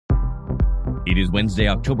It is Wednesday,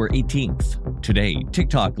 October 18th. Today,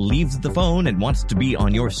 TikTok leaves the phone and wants to be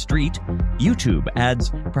on your street. YouTube adds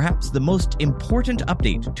perhaps the most important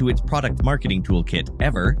update to its product marketing toolkit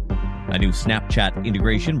ever. A new Snapchat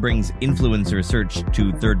integration brings influencer search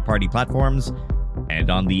to third-party platforms. And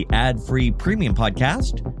on the ad-free premium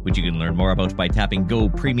podcast, which you can learn more about by tapping Go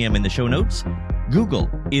Premium in the show notes, Google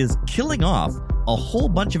is killing off a whole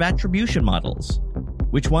bunch of attribution models.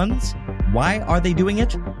 Which ones? Why are they doing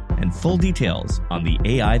it? And full details on the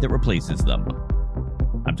AI that replaces them.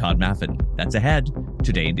 I'm Todd Maffin. That's ahead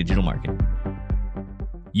today in digital marketing.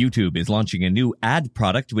 YouTube is launching a new ad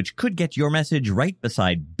product which could get your message right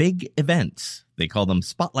beside big events. They call them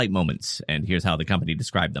spotlight moments, and here's how the company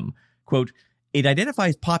described them. Quote, it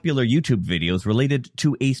identifies popular YouTube videos related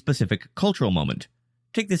to a specific cultural moment.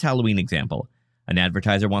 Take this Halloween example. An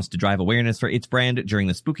advertiser wants to drive awareness for its brand during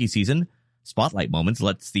the spooky season. Spotlight Moments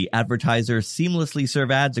lets the advertiser seamlessly serve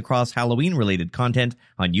ads across Halloween-related content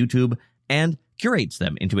on YouTube and curates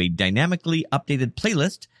them into a dynamically updated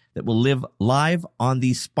playlist that will live live on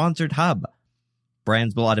the sponsored hub.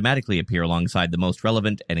 Brands will automatically appear alongside the most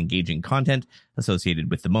relevant and engaging content associated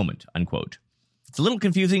with the moment, unquote. It's a little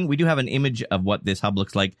confusing. We do have an image of what this hub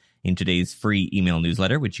looks like in today's free email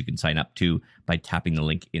newsletter, which you can sign up to by tapping the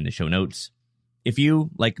link in the show notes. If you,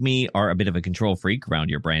 like me, are a bit of a control freak around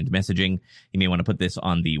your brand messaging, you may want to put this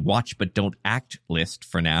on the watch but don't act list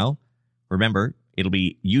for now. Remember, it'll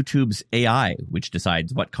be YouTube's AI which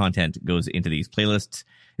decides what content goes into these playlists.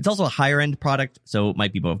 It's also a higher-end product, so it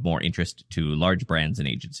might be of more interest to large brands and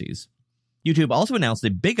agencies. YouTube also announced a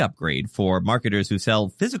big upgrade for marketers who sell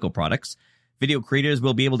physical products. Video creators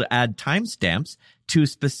will be able to add timestamps to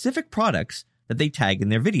specific products that they tag in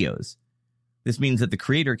their videos. This means that the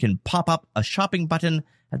creator can pop up a shopping button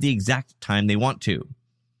at the exact time they want to.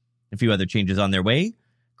 A few other changes on their way.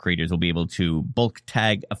 Creators will be able to bulk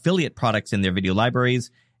tag affiliate products in their video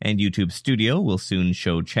libraries, and YouTube Studio will soon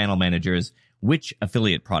show channel managers which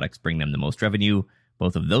affiliate products bring them the most revenue.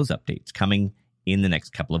 Both of those updates coming in the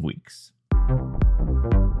next couple of weeks.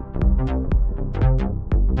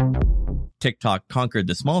 TikTok conquered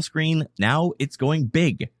the small screen. Now it's going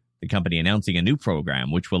big. The company announcing a new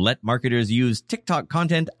program which will let marketers use TikTok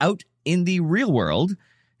content out in the real world.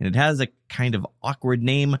 And it has a kind of awkward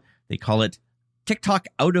name. They call it TikTok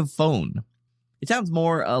Out of Phone. It sounds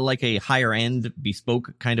more like a higher-end,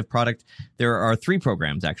 bespoke kind of product. There are 3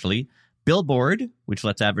 programs, actually. Billboard, which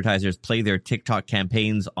lets advertisers play their TikTok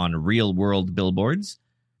campaigns on real-world billboards.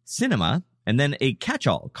 Cinema, and then a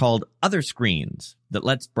catch-all called Other Screens that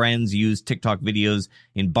lets brands use TikTok videos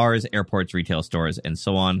in bars, airports, retail stores, and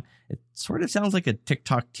so on. It sort of sounds like a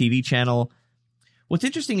TikTok TV channel. What's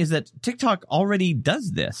interesting is that TikTok already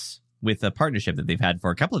does this with a partnership that they've had for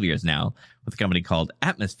a couple of years now with a company called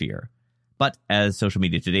Atmosphere. But as Social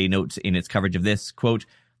Media Today notes in its coverage of this, quote,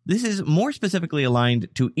 this is more specifically aligned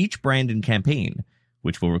to each brand and campaign,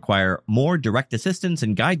 which will require more direct assistance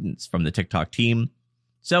and guidance from the TikTok team.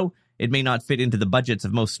 So, it may not fit into the budgets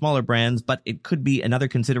of most smaller brands, but it could be another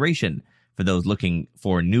consideration for those looking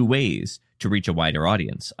for new ways to reach a wider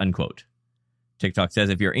audience, unquote. TikTok says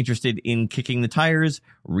if you're interested in kicking the tires,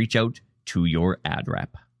 reach out to your ad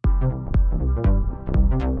rep.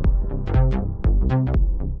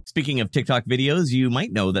 Speaking of TikTok videos, you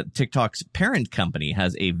might know that TikTok's parent company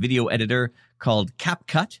has a video editor called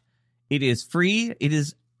CapCut. It is free. It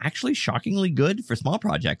is actually shockingly good for small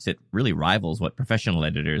projects. It really rivals what professional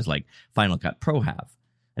editors like Final Cut Pro have.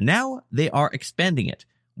 And now they are expanding it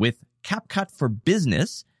with CapCut for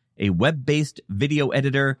Business, a web-based video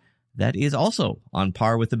editor that is also on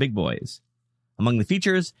par with the big boys. Among the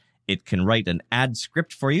features, it can write an ad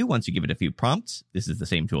script for you once you give it a few prompts. This is the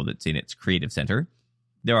same tool that's in its Creative Center.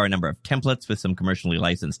 There are a number of templates with some commercially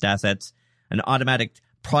licensed assets, an automatic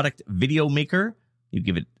product video maker. You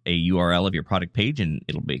give it a URL of your product page and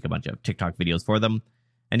it'll make a bunch of TikTok videos for them.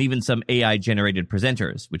 And even some AI-generated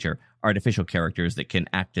presenters, which are artificial characters that can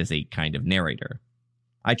act as a kind of narrator.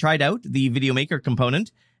 I tried out the Video Maker component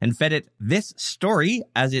and fed it this story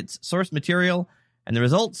as its source material, and the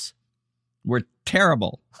results were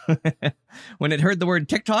terrible. When it heard the word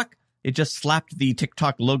TikTok, it just slapped the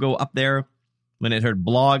TikTok logo up there. When it heard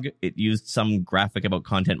blog, it used some graphic about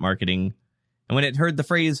content marketing. And when it heard the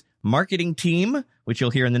phrase marketing team, which you'll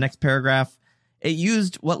hear in the next paragraph, it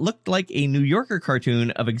used what looked like a New Yorker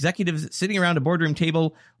cartoon of executives sitting around a boardroom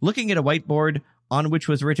table looking at a whiteboard on which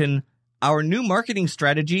was written, "Our new marketing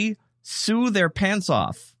strategy, sue their pants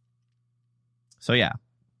off." So yeah,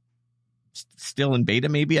 still in beta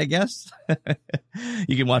maybe, I guess.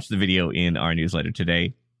 You can watch the video in our newsletter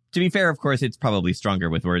today. To be fair, of course, it's probably stronger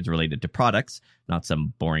with words related to products, not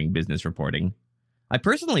some boring business reporting. I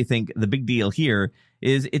personally think the big deal here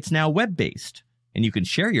is it's now web-based, and you can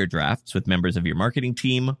share your drafts with members of your marketing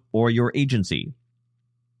team or your agency.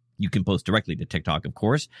 You can post directly to TikTok, of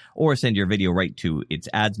course, or send your video right to its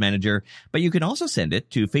ads manager, but you can also send it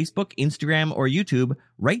to Facebook, Instagram, or YouTube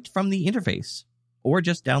right from the interface, or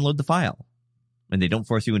just download the file. And they don't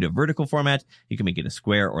force you into a vertical format. You can make it a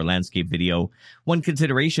square or landscape video. One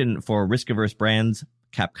consideration for risk-averse brands,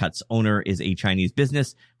 CapCut's owner is a Chinese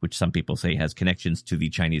business, which some people say has connections to the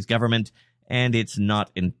Chinese government, and it's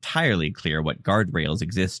not entirely clear what guardrails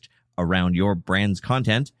exist around your brand's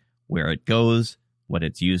content, where it goes, what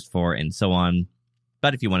it's used for, and so on.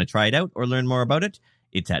 But if you want to try it out or learn more about it,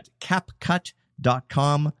 it's at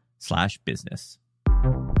capcut.com/business.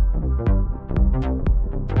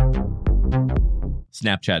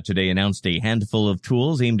 Snapchat today announced a handful of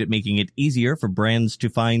tools aimed at making it easier for brands to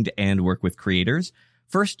find and work with creators.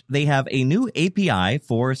 First, they have a new API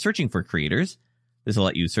for searching for creators. This will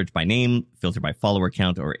let you search by name, filter by follower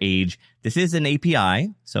count or age. This is an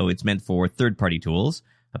API, so it's meant for third-party tools.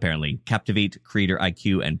 Apparently, Captivate, Creator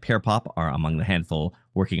IQ, and Pearpop are among the handful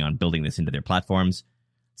working on building this into their platforms.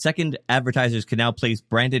 Second, advertisers can now place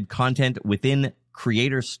branded content within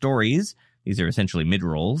creator stories. These are essentially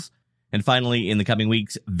mid-rolls. And finally, in the coming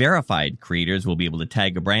weeks, verified creators will be able to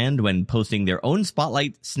tag a brand when posting their own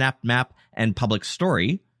Spotlight, Snap Map, and public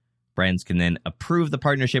story. Brands can then approve the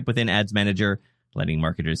partnership within Ads Manager, letting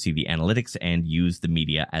marketers see the analytics and use the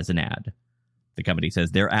media as an ad. The company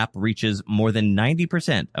says their app reaches more than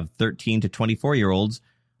 90% of 13 to 24-year-olds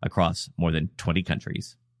across more than 20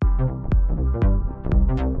 countries.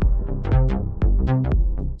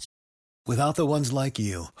 Without the ones like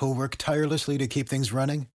you, who work tirelessly to keep things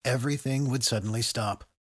running, everything would suddenly stop.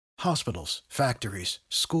 Hospitals, factories,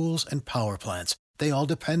 schools, and power plants, they all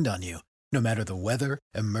depend on you. No matter the weather,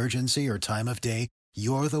 emergency, or time of day,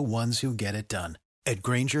 you're the ones who get it done. At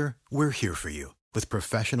Grainger, we're here for you with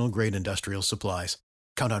professional-grade industrial supplies.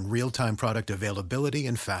 Count on real-time product availability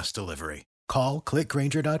and fast delivery. Call, click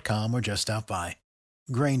Grainger.com, or just stop by.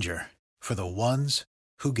 Grainger, for the ones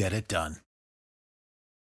who get it done.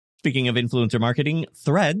 Speaking of influencer marketing,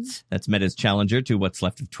 Threads, that's Meta's challenger to what's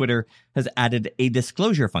left of Twitter, has added a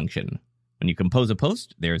disclosure function. When you compose a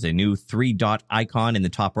post, there's a new 3-dot icon in the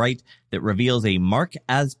top right that reveals a Mark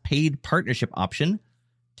as Paid Partnership option.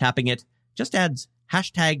 Tapping it just adds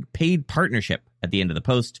hashtag paid partnership at the end of the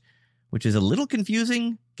post, which is a little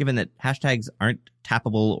confusing given that hashtags aren't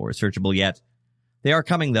tappable or searchable yet. They are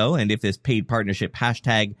coming though, and if this paid partnership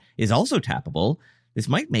hashtag is also tappable, this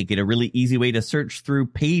might make it a really easy way to search through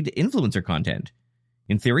paid influencer content.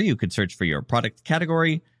 In theory, you could search for your product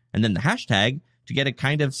category and then the hashtag to get a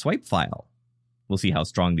kind of swipe file. We'll see how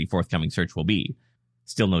strong the forthcoming search will be.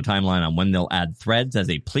 Still no timeline on when they'll add Threads as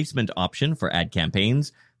a placement option for ad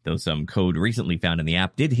campaigns, though some code recently found in the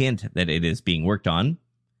app did hint that it is being worked on.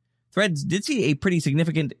 Threads did see a pretty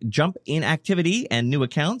significant jump in activity and new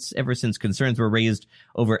accounts ever since concerns were raised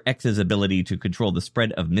over X's ability to control the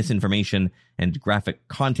spread of misinformation and graphic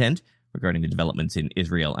content regarding the developments in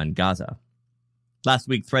Israel and Gaza. Last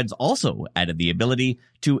week, Threads also added the ability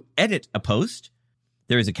to edit a post.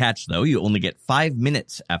 There is a catch, though. You only get 5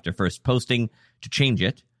 minutes after first posting to change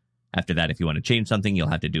it. After that, if you want to change something, you'll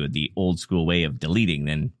have to do it the old school way of deleting,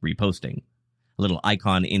 then reposting. A little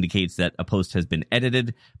icon indicates that a post has been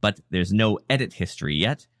edited, but there's no edit history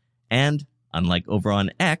yet. And, unlike over on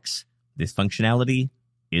X, this functionality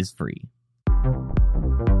is free. All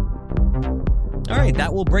right,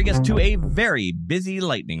 that will bring us to a very busy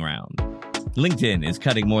lightning round. LinkedIn is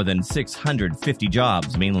cutting more than 650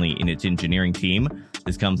 jobs, mainly in its engineering team.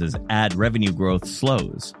 This comes as ad revenue growth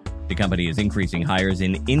slows. The company is increasing hires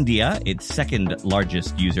in India, its second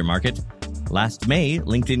largest user market. Last May,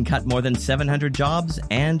 LinkedIn cut more than 700 jobs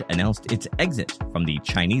and announced its exit from the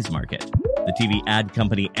Chinese market. The TV ad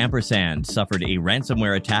company Ampersand suffered a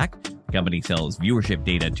ransomware attack. The company sells viewership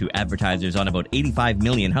data to advertisers on about 85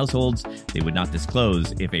 million households. They would not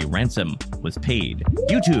disclose if a ransom was paid.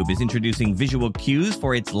 YouTube is introducing visual cues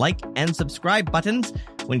for its like and subscribe buttons.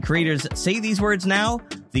 When creators say these words now,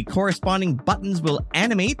 the corresponding buttons will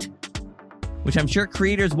animate, which I'm sure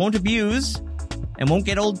creators won't abuse and won't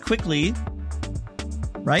get old quickly.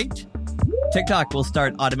 Right? TikTok will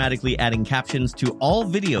start automatically adding captions to all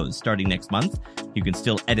videos starting next month. You can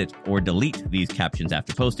still edit or delete these captions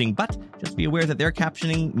after posting, but just be aware that their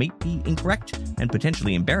captioning may be incorrect and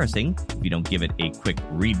potentially embarrassing if you don't give it a quick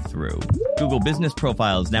read-through. Google Business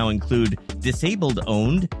Profiles now include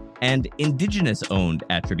disabled-owned and indigenous-owned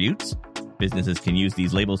attributes. Businesses can use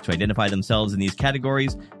these labels to identify themselves in these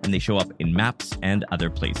categories, and they show up in maps and other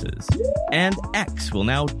places. And X will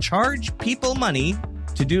now charge people money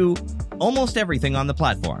to do almost everything on the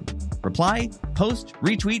platform. Reply, post,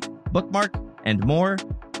 retweet, bookmark, and more.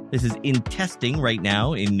 This is in testing right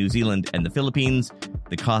now in New Zealand and the Philippines.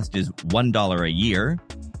 The cost is $1 a year.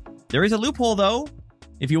 There is a loophole, though.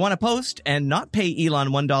 If you want to post and not pay Elon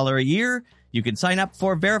 $1 a year, you can sign up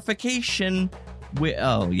for verification,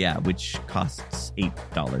 which costs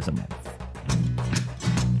 $8 a month.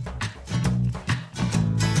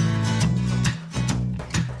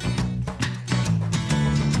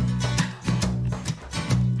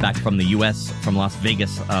 Back from the U.S., from Las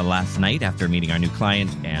Vegas last night after meeting our new client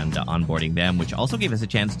and onboarding them, which also gave us a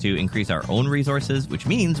chance to increase our own resources, which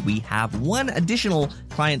means we have one additional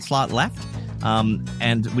client slot left.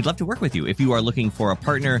 And we'd love to work with you. If you are looking for a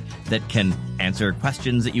partner that can answer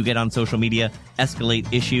questions that you get on social media,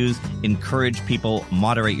 escalate issues, encourage people,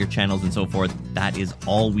 moderate your channels, and so forth, that is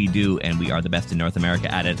all we do, and we are the best in North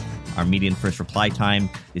America at it. Our median first reply time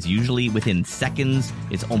is usually within seconds.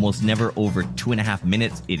 It's almost never over 2.5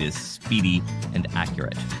 minutes. It is speedy and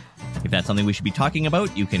accurate. If that's something we should be talking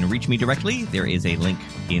about, you can reach me directly. There is a link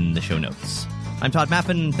in the show notes. I'm Todd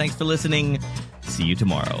Maffin. Thanks for listening. See you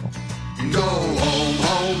tomorrow. Go home,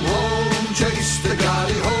 home, home, chase the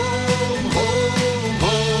galley home, home,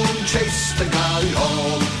 home, chase the galley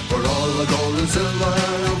home. For all the gold and silver,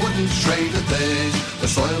 I wouldn't trade a thing. The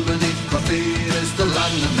soil beneath my feet is the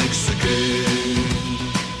land that makes the king.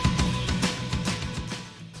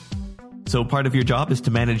 So part of your job is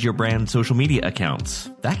to manage your brand's social media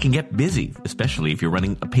accounts. That can get busy, especially if you're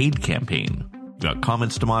running a paid campaign. You've got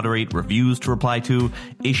comments to moderate, reviews to reply to,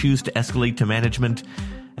 issues to escalate to management,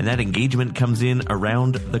 and that engagement comes in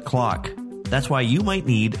around the clock. That's why you might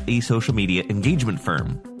need a social media engagement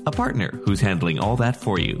firm, a partner who's handling all that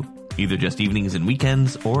for you, either just evenings and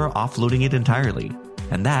weekends or offloading it entirely.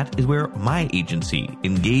 And that is where my agency,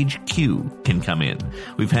 EngageQ, can come in.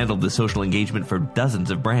 We've handled the social engagement for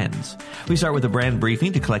dozens of brands. We start with a brand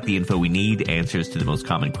briefing to collect the info we need, answers to the most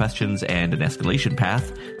common questions, and an escalation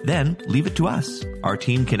path. Then leave it to us. Our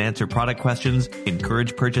team can answer product questions,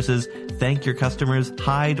 encourage purchases, thank your customers,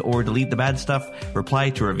 hide or delete the bad stuff, reply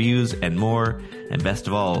to reviews, and more. And best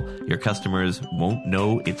of all, your customers won't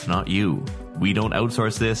know it's not you. We don't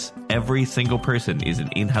outsource this. Every single person is an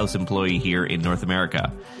in-house employee here in North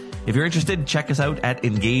America. If you're interested, check us out at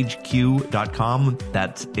EngageQ.com.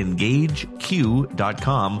 That's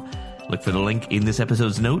EngageQ.com. Look for the link in this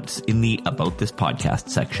episode's notes in the About This Podcast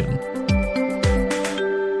section.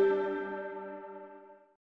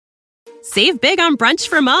 Save big on brunch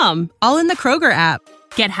for mom, all in the Kroger app.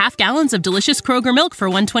 Get half gallons of delicious Kroger milk for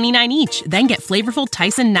 $1.29 each. Then get flavorful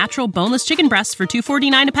Tyson natural boneless chicken breasts for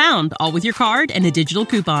 $2.49 a pound, all with your card and a digital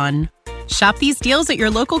coupon. Shop these deals at your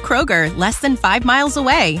local Kroger, less than 5 miles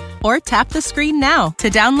away. Or tap the screen now to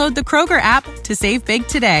download the Kroger app to save big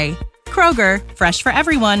today. Kroger, fresh for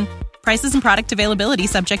everyone. Prices and product availability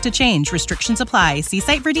subject to change. Restrictions apply. See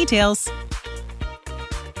site for details.